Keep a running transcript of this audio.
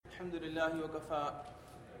الحمد لله وكفى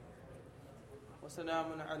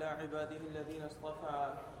وسلام على عباده الذين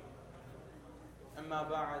اصطفى أما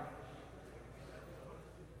بعد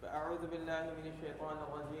فأعوذ بالله من الشيطان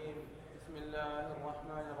الرجيم بسم الله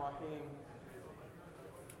الرحمن الرحيم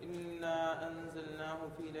إنا أنزلناه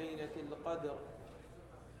في ليلة القدر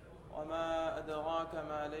وما أدراك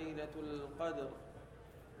ما ليلة القدر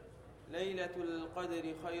ليلة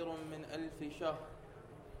القدر خير من 1000 شهر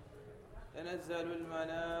تنزل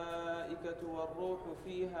الملائكة والروح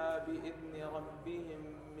فيها بإذن ربهم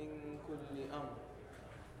من كل أمر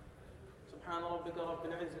سبحان ربك رب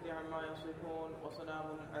العزة عما يصفون وسلام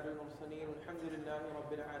على المرسلين والحمد لله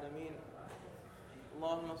رب العالمين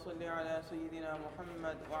اللهم صل على سيدنا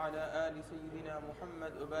محمد وعلى آل سيدنا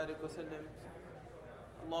محمد وبارك وسلم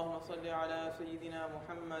اللهم صل على سيدنا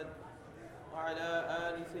محمد وعلى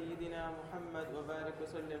آل سيدنا محمد وبارك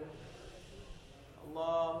وسلم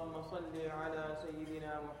اللهم صل على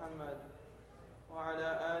سيدنا محمد وعلى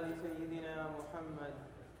آل سيدنا محمد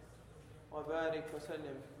وبارك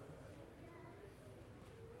وسلم.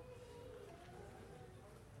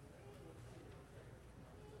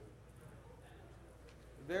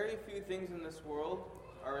 Very few things in this world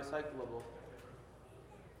are recyclable.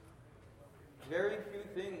 Very few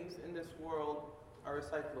things in this world are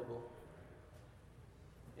recyclable.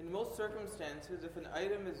 In most circumstances, if an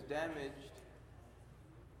item is damaged,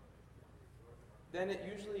 then it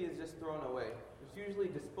usually is just thrown away. It's usually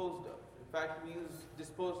disposed of. In fact, we use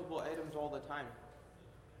disposable items all the time.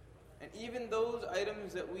 And even those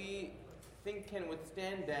items that we think can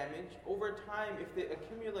withstand damage, over time, if they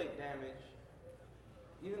accumulate damage,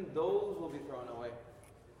 even those will be thrown away.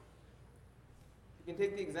 You can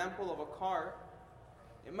take the example of a car.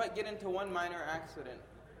 It might get into one minor accident.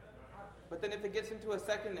 But then if it gets into a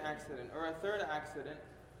second accident or a third accident,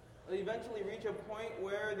 it'll eventually reach a point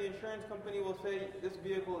where the insurance company will say, this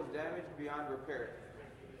vehicle is damaged beyond repair.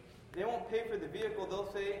 They won't pay for the vehicle.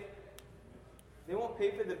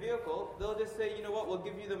 They'll just say, you know what, we'll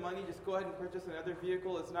give you the money, just go ahead and purchase another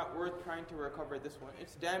vehicle. It's not worth trying to recover this one.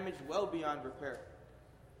 It's damaged well beyond repair.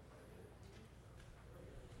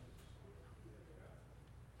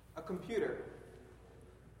 A computer.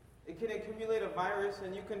 It can accumulate a virus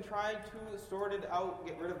and you can try to sort it out,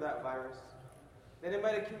 get rid of that virus. Then it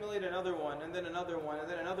might accumulate another one, and then another one, and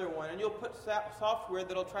then another one. And you'll put software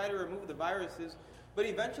that'll try to remove the viruses. But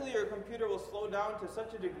eventually your computer will slow down to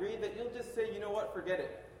such a degree that you'll just say, you know what, forget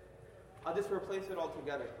it. I'll just replace it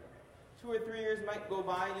altogether. 2 or 3 years might go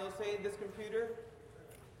by and you'll say, this computer,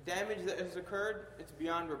 damage that has occurred, it's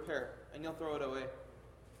beyond repair. And you'll throw it away.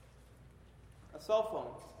 A cell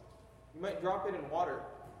phone. You might drop it in water.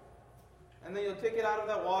 And then you'll take it out of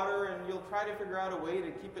that water and you'll try to figure out a way to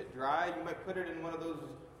keep it dry. You might put it in one of those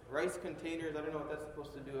rice containers. I don't know what that's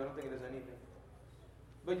supposed to do. I don't think it does anything.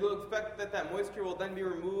 But you'll expect that moisture will then be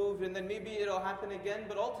removed and then maybe it'll happen again.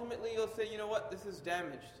 But ultimately you'll say, you know what, this is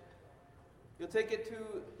damaged. You'll take it to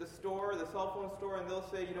the store, the cell phone store, and they'll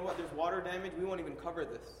say, you know what, there's water damage. We won't even cover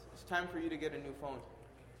this. It's time for you to get a new phone.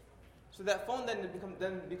 So that phone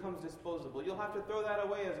then becomes disposable. You'll have to throw that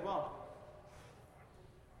away as well.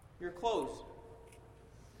 Your clothes.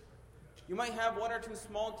 You might have 1 or 2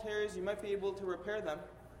 small tears, you might be able to repair them.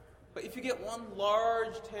 But if you get one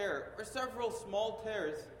large tear or several small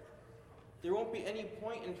tears, there won't be any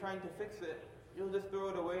point in trying to fix it. You'll just throw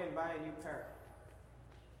it away and buy a new pair.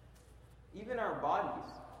 Even our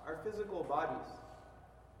bodies, our physical bodies,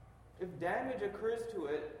 if damage occurs to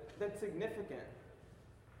it that's significant,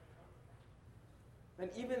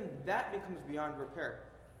 then even that becomes beyond repair.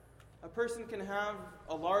 A person can have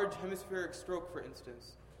a large hemispheric stroke, for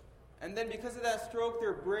instance. And then because of that stroke,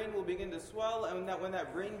 their brain will begin to swell. And when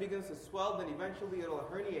that brain begins to swell, then eventually it'll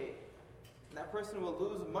herniate. And that person will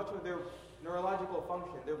lose much of their neurological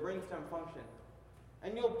function, their brainstem function.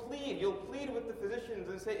 And you'll plead with the physicians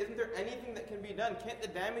and say, isn't there anything that can be done? Can't the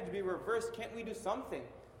damage be reversed? Can't we do something?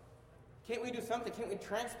 Can't we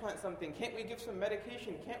transplant something? Can't we give some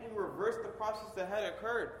medication? Can't we reverse the process that had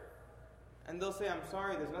occurred? And they'll say, I'm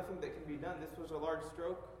sorry, there's nothing that can be done. This was a large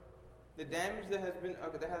stroke. The damage that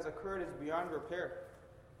has occurred is beyond repair.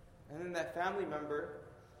 And then that family member,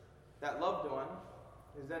 that loved one,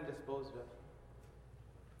 is then disposed of.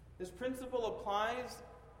 This principle applies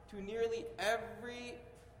to nearly everything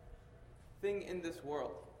in this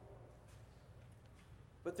world.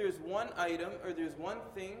 But there's one item, or there's one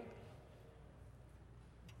thing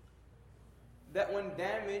that when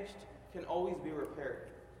damaged can always be repaired.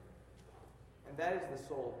 And that is the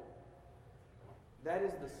soul. That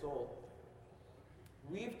is the soul.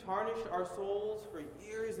 We've tarnished our souls for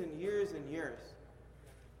years and years and years.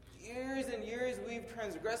 Years and years we've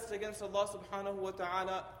transgressed against Allah subhanahu wa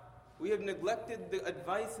ta'ala. We have neglected the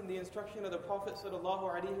advice and the instruction of the Prophet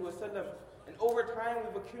ﷺ. And over time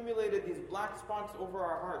we've accumulated these black spots over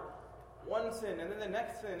our heart. One sin, and then the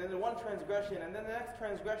next sin, and then one transgression, and then the next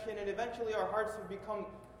transgression, and eventually our hearts have become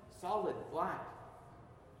solid, black.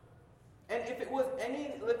 And if it was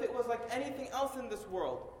like anything else in this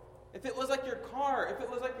world, if it was like your car, if it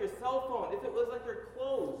was like your cell phone, if it was like your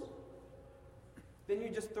clothes, then you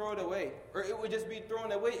just throw it away. Or it would just be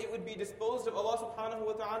thrown away. It would be disposed of. Allah subhanahu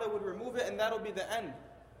wa ta'ala would remove it and that'll be the end.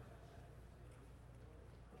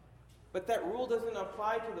 But that rule doesn't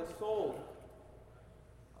apply to the soul.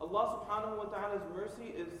 Allah subhanahu wa ta'ala's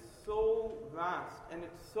mercy is so vast and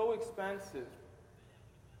it's so expansive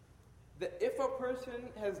that if a person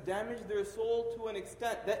has damaged their soul to an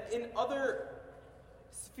extent that in other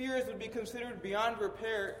spheres would be considered beyond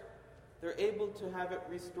repair, they're able to have it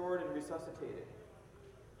restored and resuscitated.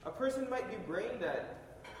 A person might be brain dead,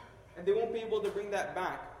 and they won't be able to bring that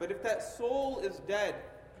back. But if that soul is dead,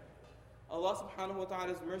 Allah subhanahu wa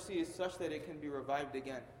ta'ala's mercy is such that it can be revived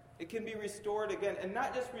again. It can be restored again. And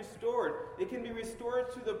not just restored, it can be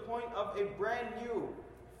restored to the point of a brand new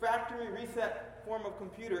factory reset form of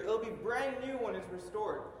computer. It'll be brand new when it's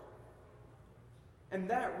restored. And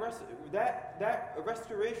that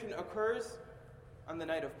restoration occurs on the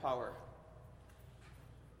night of power.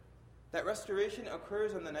 That restoration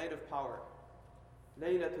occurs on the night of power.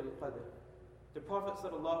 Laylatul Qadr. The Prophet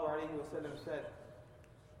ﷺ said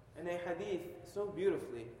in a hadith so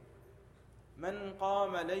beautifully, Man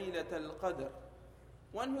qama laylatul qadr.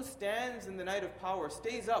 One who stands in the night of power,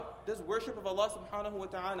 stays up, does worship of Allah subhanahu wa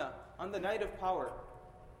ta'ala on the night of power.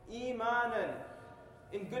 Imanan,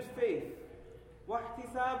 in good faith.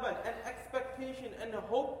 Wahtisaban, and expectation and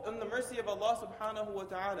hope on the mercy of Allah subhanahu wa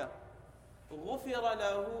ta'ala. غُفِرَ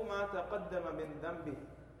لَهُ مَا تَقَدَّمَ مِنْ ذَنْبِهِ.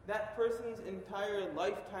 That person's entire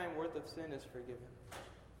lifetime worth of sin is forgiven.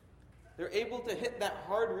 They're able to hit that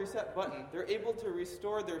hard reset button. They're able to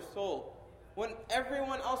restore their soul. When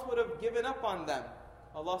everyone else would have given up on them,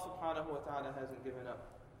 Allah subhanahu wa ta'ala hasn't given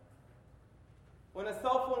up. When a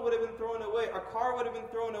cell phone would have been thrown away, a car would have been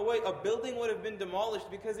thrown away, a building would have been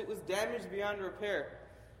demolished because it was damaged beyond repair.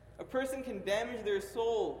 A person can damage their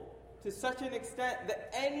soul to such an extent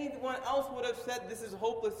that anyone else would have said, this is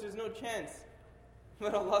hopeless, there's no chance.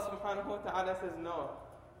 But Allah subhanahu wa ta'ala says, no.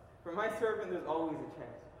 For my servant, there's always a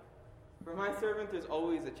chance. For my servant, there's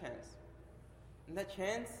always a chance. And that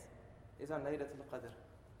chance is on Laylatul Qadr.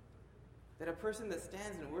 That a person that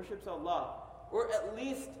stands and worships Allah, or at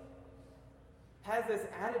least has this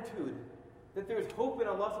attitude that there's hope in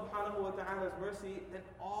Allah subhanahu wa ta'ala's mercy, then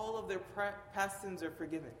all of their past sins are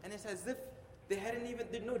forgiven. And it's as if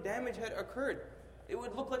no damage had occurred. It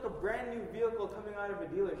would look like a brand new vehicle coming out of a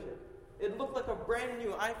dealership. It looked like a brand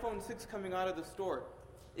new iPhone 6 coming out of the store.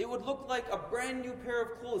 It would look like a brand new pair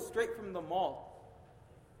of clothes straight from the mall.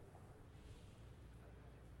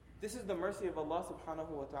 This is the mercy of Allah subhanahu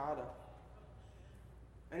wa ta'ala.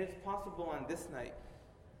 And it's possible on this night.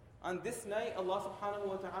 On this night, Allah subhanahu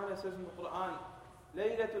wa ta'ala says in the Quran,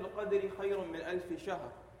 Laylatul Qadri khayrun min alfi shahr.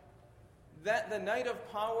 That the night of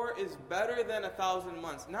power is better than 1,000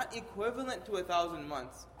 months. Not equivalent to 1,000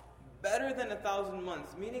 months. Better than 1,000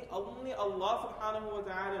 months. Meaning only Allah subhanahu wa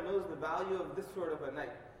ta'ala knows the value of this sort of a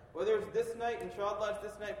night. Whether it's this night, inshallah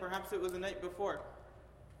it's this night, perhaps it was the night before.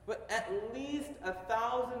 But at least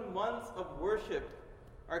 1,000 months of worship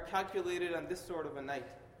are calculated on this sort of a night.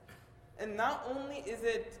 And not only is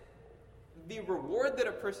it the reward that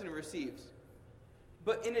a person receives,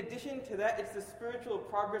 but in addition to that, it's the spiritual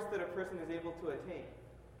progress that a person is able to attain.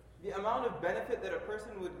 The amount of benefit that a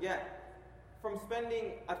person would get from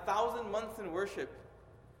spending 1,000 months in worship,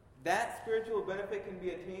 that spiritual benefit can be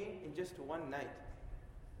attained in just one night.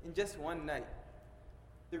 In just one night.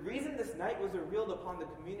 The reason this night was revealed upon the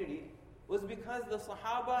community was because the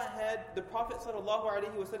Prophet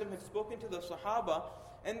ﷺ had spoken to the Sahaba,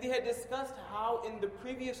 and they had discussed how in the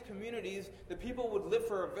previous communities, the people would live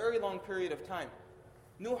for a very long period of time.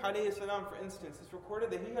 Nuh alayhi salam, for instance, it's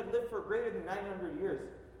recorded that he had lived for greater than 900 years.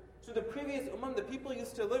 So the previous ummah, the people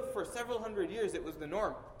used to live for several hundred years. It was the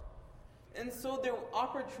norm. And so the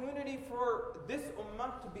opportunity for this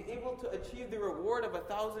ummah to be able to achieve the reward of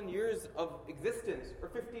 1,000 years of existence, or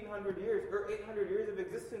 1,500 years, or 800 years of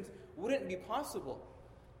existence wouldn't be possible.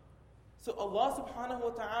 So Allah subhanahu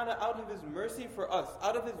wa ta'ala, out of His mercy for us,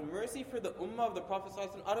 out of His mercy for the ummah of the Prophet sallallahu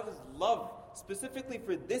alaihi wasallam, out of His love specifically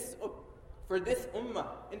for this ummah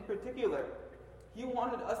in particular, He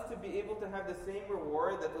wanted us to be able to have the same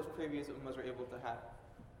reward that those previous ummahs were able to have.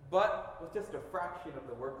 But with just a fraction of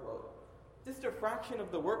the workload. Just a fraction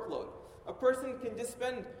of the workload. A person can just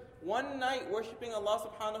spend one night worshipping Allah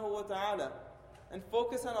subhanahu wa ta'ala. and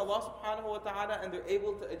focus on Allah subhanahu wa ta'ala, and they're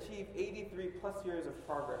able to achieve 83 plus years of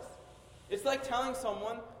progress. It's like telling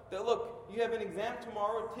someone that, look, you have an exam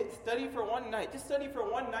tomorrow, study for one night. Just study for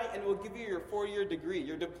one night and we'll give you your 4-year degree.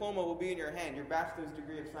 Your diploma will be in your hand, your bachelor's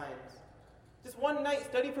degree of science. Just one night,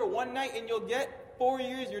 study for one night and you'll get 4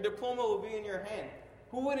 years, your diploma will be in your hand.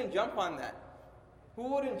 Who wouldn't jump on that? Who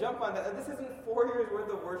wouldn't jump on that? And this isn't 4 years worth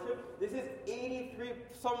of worship. This is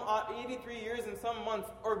 83 years and some months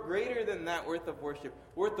or greater than that worth of worship,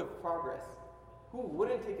 worth of progress. Who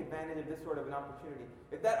wouldn't take advantage of this sort of an opportunity?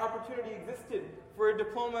 If that opportunity existed for a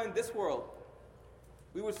diploma in this world,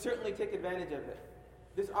 we would certainly take advantage of it.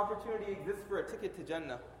 This opportunity exists for a ticket to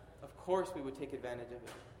Jannah. Of course we would take advantage of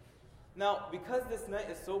it. Now, because this night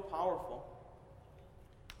is so powerful,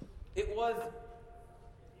 it was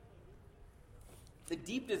the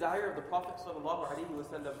deep desire of the Prophet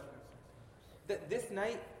ﷺ that this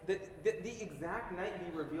night, that the exact night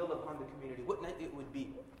be revealed upon the community, what night it would be.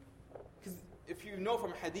 Because if you know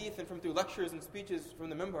from hadith and from through lectures and speeches from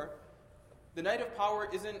the minbar, the night of power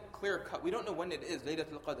isn't clear cut. We don't know when it is,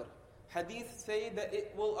 Laylatul Qadr. Hadiths say that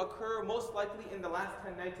it will occur most likely in the last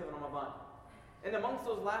 10 nights of Ramadan. And amongst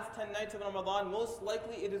those last 10 nights of Ramadan, most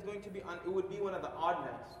likely it would be one of the odd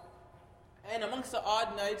nights. And amongst the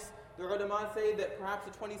odd nights, the ulama say that perhaps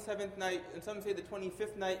the 27th night, and some say the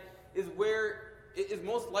 25th night, is where it is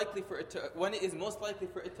most likely for it to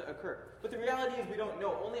occur. But the reality is we don't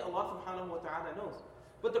know. Only Allah subhanahu wa ta'ala knows.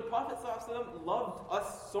 But the Prophet ﷺ loved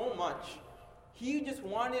us so much. He just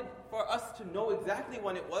wanted for us to know exactly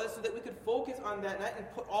when it was so that we could focus on that night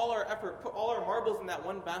and put all our effort, put all our marbles in that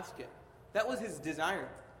one basket. That was his desire.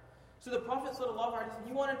 So the Prophet ﷺ,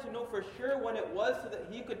 he wanted to know for sure when it was so that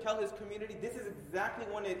he could tell his community, this is exactly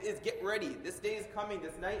when it is. Get ready. This day is coming.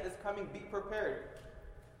 This night is coming. Be prepared.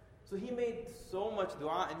 So he made so much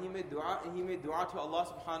dua, and he made dua to Allah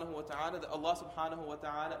subhanahu wa ta'ala, that Allah subhanahu wa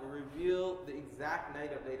ta'ala reveal the exact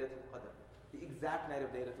night of Laylatul Qadr. The exact night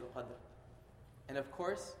of Laylatul Qadr. And of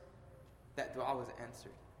course, that dua was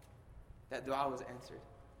answered. That dua was answered.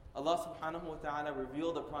 Allah subhanahu wa ta'ala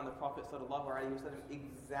revealed upon the Prophet sallallahu alayhi wa sallam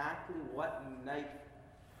exactly what night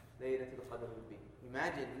Laylatul Qadr would be.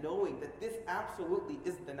 Imagine knowing that this absolutely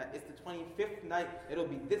is the night. It's the 25th night. It'll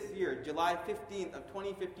be this year, July 15th of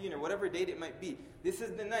 2015 or whatever date it might be. This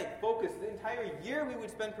is the night. Focus. The entire year we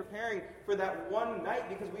would spend preparing for that one night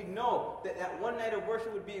because we know that that one night of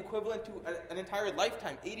worship would be equivalent to an entire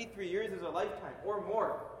lifetime. 83 years is a lifetime or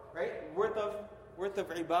more, right? Worth of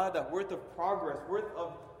ibadah, worth of progress, worth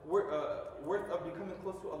of becoming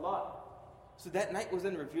close to Allah. So that night was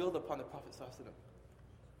then revealed upon the Prophet ﷺ.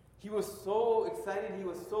 He was so excited, he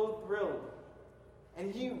was so thrilled.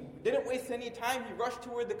 And he didn't waste any time. He rushed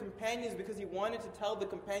toward the companions because he wanted to tell the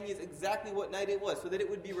companions exactly what night it was so that it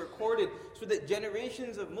would be recorded, so that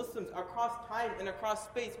generations of Muslims across time and across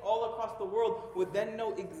space, all across the world, would then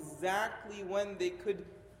know exactly when they could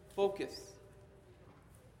focus.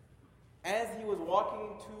 As he was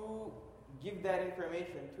walking to give that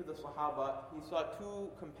information to the Sahaba, he saw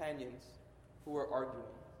two companions who were arguing.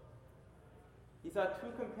 He saw two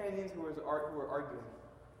companions who were arguing.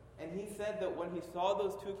 And he said that when he saw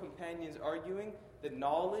those two companions arguing, the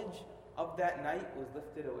knowledge of that night was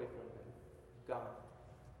lifted away from him.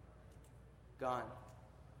 Gone.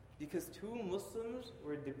 Because two Muslims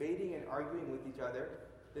were debating and arguing with each other.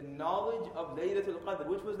 The knowledge of Laylatul Qadr,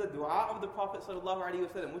 which was the dua of the Prophet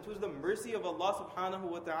ﷺ, which was the mercy of Allah subhanahu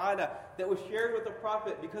wa ta'ala that was shared with the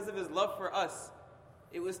Prophet because of his love for us,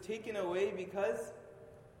 it was taken away because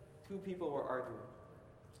two people were arguing.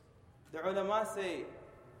 The ulama say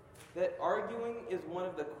that arguing is one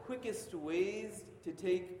of the quickest ways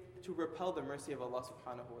to repel the mercy of Allah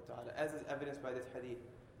subhanahu wa ta'ala, as is evidenced by this hadith.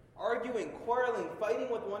 Arguing, quarreling, fighting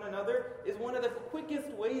with one another is one of the quickest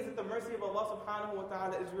ways that the mercy of Allah subhanahu wa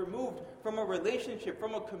ta'ala is removed from a relationship,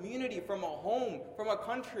 from a community, from a home, from a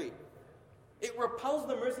country. It repels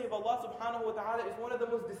the mercy of Allah subhanahu wa ta'ala. It's one of the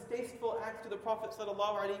most distasteful acts to the Prophet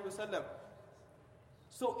sallallahu alaihi wasallam.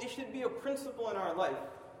 So it should be a principle in our life,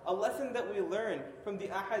 a lesson that we learn from the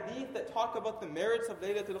ahadith that talk about the merits of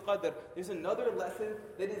Laylatul Qadr. There's another lesson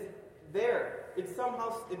that is there. It's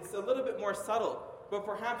a little bit more subtle, but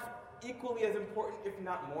perhaps equally as important, if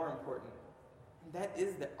not more important. And that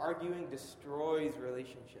is that arguing destroys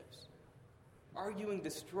relationships. Arguing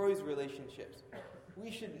destroys relationships.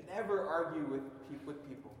 We should never argue with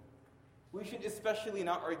people. We should especially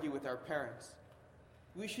not argue with our parents.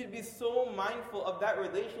 We should be so mindful of that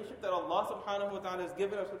relationship that Allah subhanahu wa ta'ala has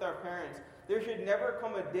given us with our parents. There should never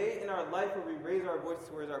come a day in our life where we raise our voice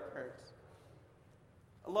towards our parents.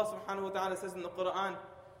 Allah subhanahu wa ta'ala says in the Quran,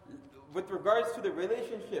 with regards to the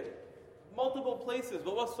relationship multiple places.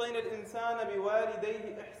 وَوَصَّيْنَا الْإِنسَانَ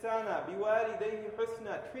بِوَالِدَيْهِ إِحْسَانًا بِوَالِدَيْهِ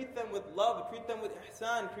حُسْنًا. Treat them with love, treat them with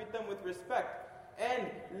ihsan, treat them with respect. And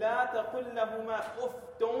لَا تَقُلْ لَهُمَا uff.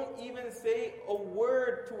 Don't even say a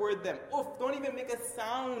word toward them. Uff. Don't even make a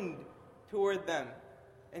sound toward them.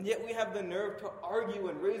 And yet we have the nerve to argue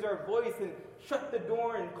and raise our voice and shut the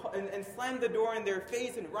door and slam the door in their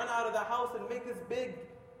face and run out of the house and make this big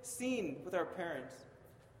scene with our parents,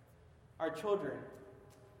 our children.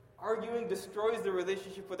 Arguing destroys the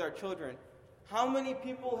relationship with our children. How many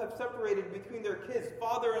people have separated between their kids,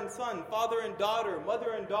 father and son, father and daughter,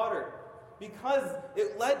 mother and daughter, because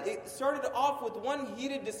it started off with one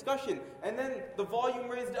heated discussion, and then the volume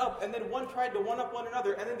raised up, and then one tried to one-up one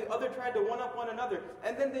another, and then the other tried to one-up one another,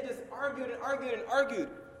 and then they just argued and argued and argued.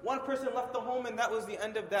 One person left the home, and that was the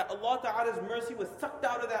end of that. Allah Ta'ala's mercy was sucked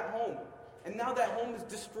out of that home, and now that home is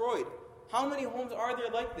destroyed. How many homes are there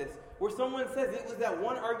like this, where someone says it was that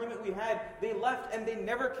one argument we had, they left, and they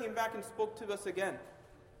never came back and spoke to us again?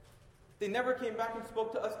 They never came back and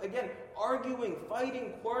spoke to us again. Arguing,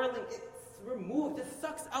 fighting, quarreling, it's removed. It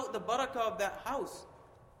sucks out the barakah of that house.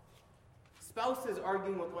 Spouses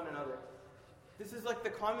arguing with one another. This is like the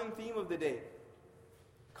common theme of the day.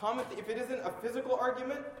 If it isn't a physical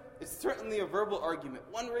argument, it's certainly a verbal argument.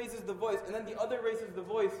 One raises the voice, and then the other raises the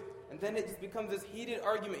voice, and then it just becomes this heated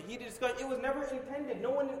argument, heated discussion. It was never intended. No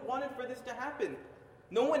one wanted for this to happen.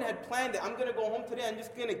 No one had planned it. I'm going to go home today, I'm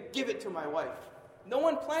just going to give it to my wife. No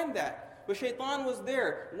one planned that. But shaitan was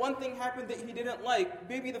there. One thing happened that he didn't like.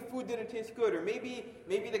 Maybe the food didn't taste good, or maybe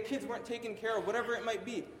the kids weren't taken care of, whatever it might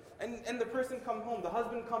be. And the person comes home, the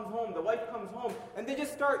husband comes home, the wife comes home, and they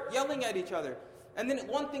just start yelling at each other. And then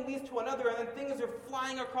one thing leads to another, and then things are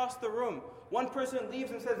flying across the room. One person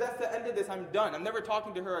leaves and says, that's the end of this, I'm done. I'm never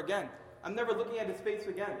talking to her again. I'm never looking at his face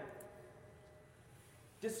again.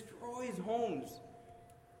 Destroys homes.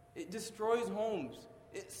 It destroys homes.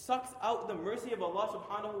 It sucks out the mercy of Allah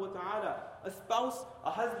subhanahu wa ta'ala.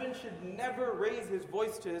 A husband should never raise his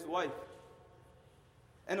voice to his wife.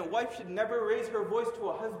 And a wife should never raise her voice to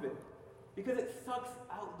a husband. Because it sucks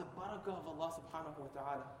out the barakah of Allah subhanahu wa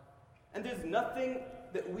ta'ala. And there's nothing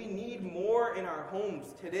that we need more in our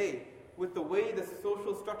homes today with the way the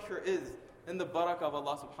social structure is than the barakah of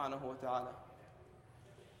Allah subhanahu wa ta'ala.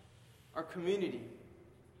 Our community.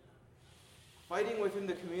 Fighting within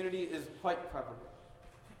the community is quite prevalent.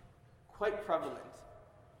 Quite prevalent.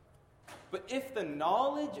 But if the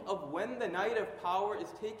knowledge of when the night of power is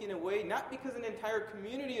taken away, not because an entire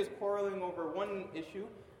community is quarreling over one issue,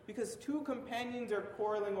 because two companions are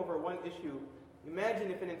quarreling over one issue,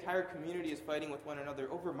 imagine if an entire community is fighting with one another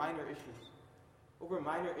over minor issues. Over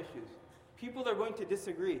minor issues. People are going to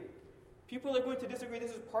disagree. People are going to disagree.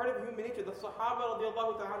 This is part of human nature. The Sahaba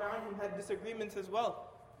radiallahu ta'ala anhum had disagreements as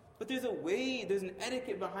well. But there's a way, there's an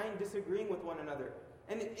etiquette behind disagreeing with one another.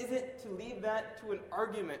 And it isn't to leave that to an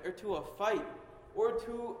argument or to a fight or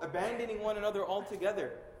to abandoning one another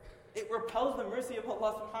altogether. It repels the mercy of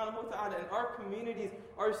Allah subhanahu wa ta'ala, and our communities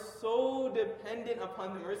are so dependent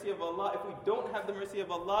upon the mercy of Allah. If we don't have the mercy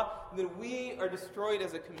of Allah, then we are destroyed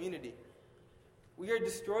as a community. We are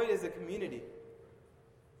destroyed as a community.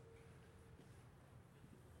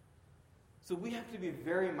 So we have to be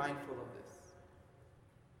very mindful of this.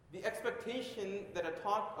 The expectation that a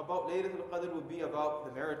talk about Laylatul Qadr will be about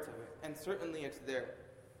the merits of it, and certainly it's there.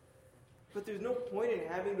 But there's no point in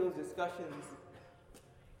having those discussions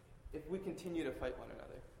if we continue to fight one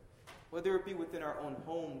another. Whether it be within our own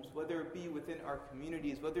homes, whether it be within our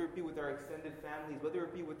communities, whether it be with our extended families, whether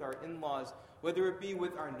it be with our in-laws, whether it be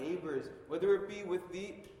with our neighbors, whether it be with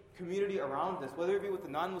the community around us, whether it be with the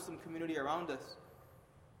non-Muslim community around us.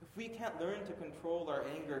 If we can't learn to control our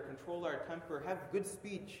anger, control our temper, have good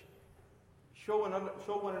speech, show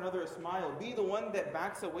one another a smile, be the one that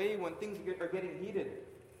backs away when things are getting heated,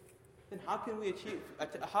 then how can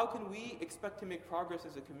we expect to make progress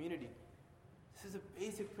as a community? This is a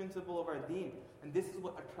basic principle of our deen, and this is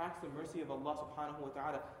what attracts the mercy of Allah subhanahu wa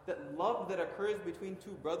ta'ala. That love that occurs between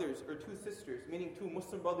two brothers or two sisters, meaning two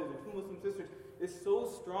Muslim brothers or two Muslim sisters, is so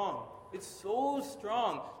strong. It's so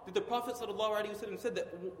strong that the Prophet ﷺ said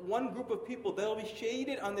that one group of people that will be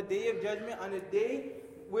shaded on the Day of Judgment, on a day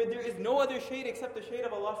where there is no other shade except the shade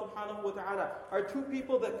of Allah subhanahu wa ta'ala, are two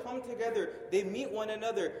people that come together, they meet one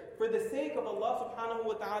another for the sake of Allah subhanahu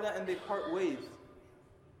wa ta'ala, and they part ways.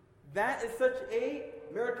 That is such a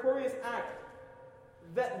meritorious act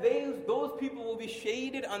that those people will be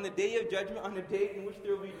shaded on the Day of Judgment, on a day in which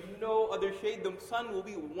there will be no other shade. The sun will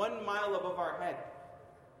be 1 mile above our head.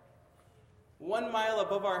 1 mile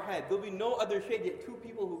above our head. There will be no other shade, yet two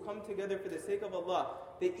people who come together for the sake of Allah.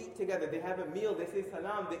 They eat together, they have a meal, they say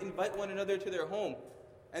salam, they invite one another to their home.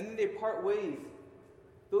 and then they part ways,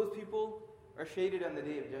 those people are shaded on the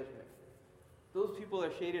Day of Judgment. Those people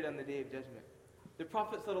are shaded on the Day of Judgment. The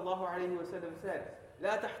Prophet ﷺ said,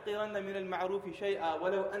 لا تحقرن من المعروف شيئا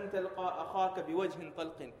ولو أن تلقى أخاك بوجه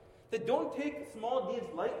طلق. That don't take small deeds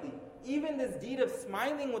lightly. Even this deed of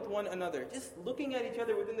smiling with one another, just looking at each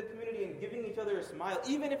other within the community and giving each other a smile,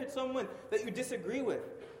 even if it's someone that you disagree with,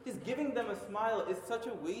 just giving them a smile is such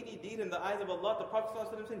a weighty deed in the eyes of Allah. The Prophet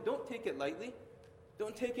ﷺ saying, don't take it lightly.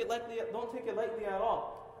 Don't take it lightly. Don't take it lightly at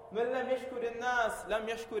all. مَنْ لَمْ يَشْكُرِ النَّاسِ لَمْ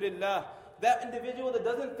يَشْكُرِ اللَّهِ. That individual that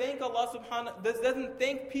doesn't thank Allah subhanahu, doesn't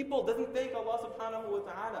thank people, doesn't thank Allah subhanahu wa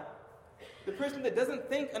ta'ala. The person that doesn't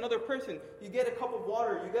thank another person, you get a cup of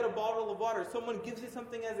water, you get a bottle of water, someone gives you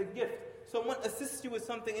something as a gift, someone assists you with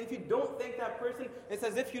something, and if you don't thank that person, it's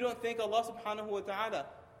as if you don't thank Allah subhanahu wa ta'ala.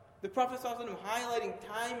 The Prophet ﷺ highlighting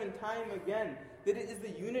time and time again that it is the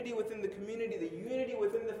unity within the community, the unity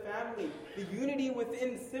within the family, the unity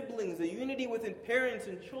within siblings, the unity within parents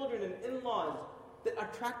and children and in-laws that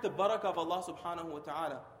attract the barakah of Allah subhanahu wa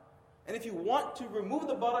ta'ala. And if you want to remove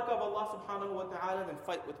the barakah of Allah subhanahu wa ta'ala, then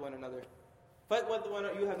fight with one another. Fight with one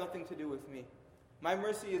another. You have nothing to do with me. My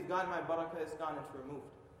mercy is gone, my barakah is gone, it's removed.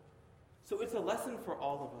 So it's a lesson for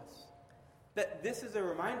all of us. That this is a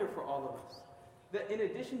reminder for all of us. That in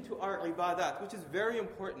addition to our ibadat, which is very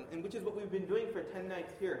important, and which is what we've been doing for 10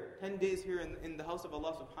 nights here, 10 days here in the house of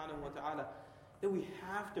Allah subhanahu wa ta'ala, that we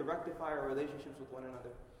have to rectify our relationships with one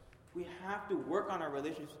another. We have to work on our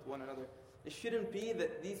relationships with one another. It shouldn't be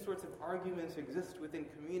that these sorts of arguments exist within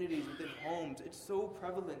communities, within homes. It's so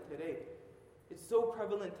prevalent today. It's so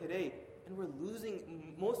prevalent today. And we're losing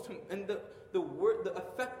and the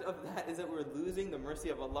effect of that is that we're losing the mercy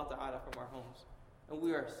of Allah Ta'ala from our homes. And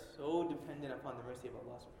we are so dependent upon the mercy of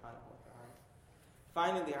Allah Subhanahu wa Ta'ala.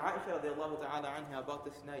 Finally, Aisha radiallahu ta'ala anha about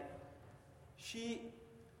this night, she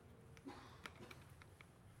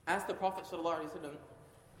asked the Prophet sallallahu alaihi wasallam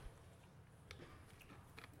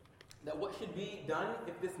that what should be done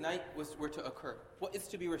if this night were to occur. What is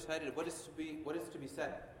to be recited? What is to be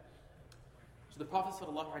said? So the Prophet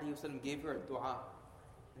ﷺ gave her a dua.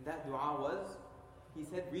 And that dua was, he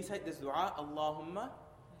said, recite this dua, Allahumma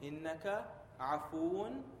innaka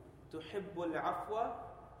afuun tuhibbul afwa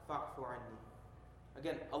fa'fu anni.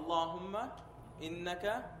 Again, Allahumma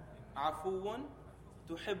innaka afuun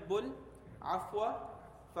tuhibbul afwa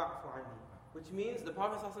fa'fu anni. Which means the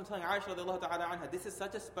Prophet ﷺ telling Aisha radiallahu ta'ala anha, this is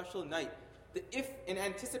such a special night, that if in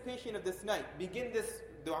anticipation of this night, begin this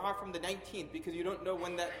dua from the 19th, because you don't know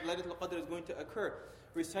when that Laylatul Qadr is going to occur.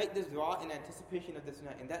 Recite this dua in anticipation of this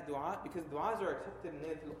night. And that dua, because duas are accepted in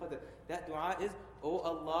Laylatul Qadr, that dua is, Oh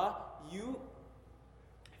Allah, you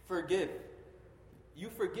forgive. You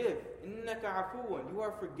forgive. Innaka afuun. You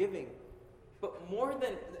are forgiving. But more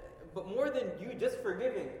than you just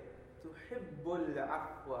forgiving, tuhibbul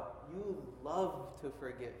afwa. You love to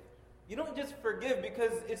forgive. You don't just forgive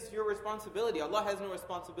because it's your responsibility. Allah has no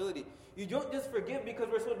responsibility. You don't just forgive because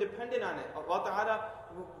we're so dependent on it. Allah Ta'ala,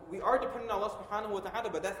 we are dependent on Allah Subhanahu wa Ta'ala,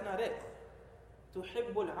 but that's not it.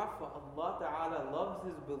 Tuhibbul afwa. Allah Ta'ala loves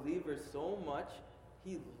His believers so much,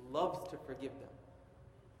 He loves to forgive them.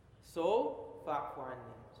 So, fa'fu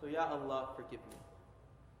anni. So, Ya Allah, forgive me.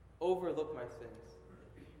 Overlook my sins.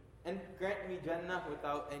 And grant me Jannah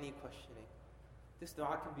without any questioning. This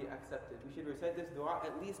dua can be accepted. We should recite this dua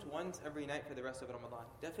at least once every night for the rest of Ramadan.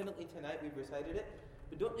 Definitely tonight we've recited it,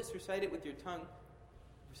 but don't just recite it with your tongue.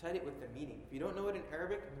 Recite it with the meaning. If you don't know it in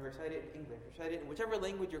Arabic, you recite it in English. Recite it in whichever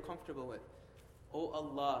language you're comfortable with. Oh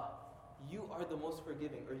Allah, you are the most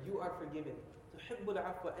forgiving, or you are forgiven. Tuhibbul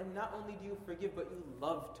afwa, and not only do you forgive, but you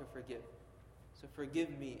love to forgive. So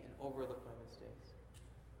forgive me and overlook my mistakes.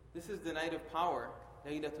 This is the night of power,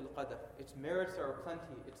 Laylatul Qadr. Its merits are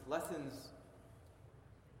plenty. Its lessons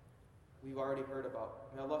we've already heard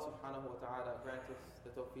about. May Allah subhanahu wa ta'ala grant us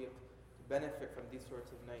the tawfiq to benefit from these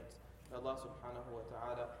sorts of nights. May Allah subhanahu wa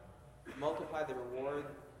ta'ala multiply the reward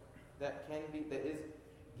that is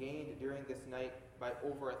gained during this night by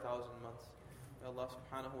over 1,000 months. May Allah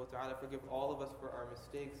subhanahu wa ta'ala forgive all of us for our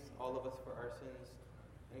mistakes, all of us for our sins,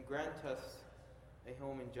 and grant us a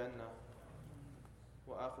home in Jannah.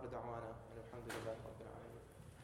 Wa akhiru da'wana, and alhamdulillah rabbil alamin.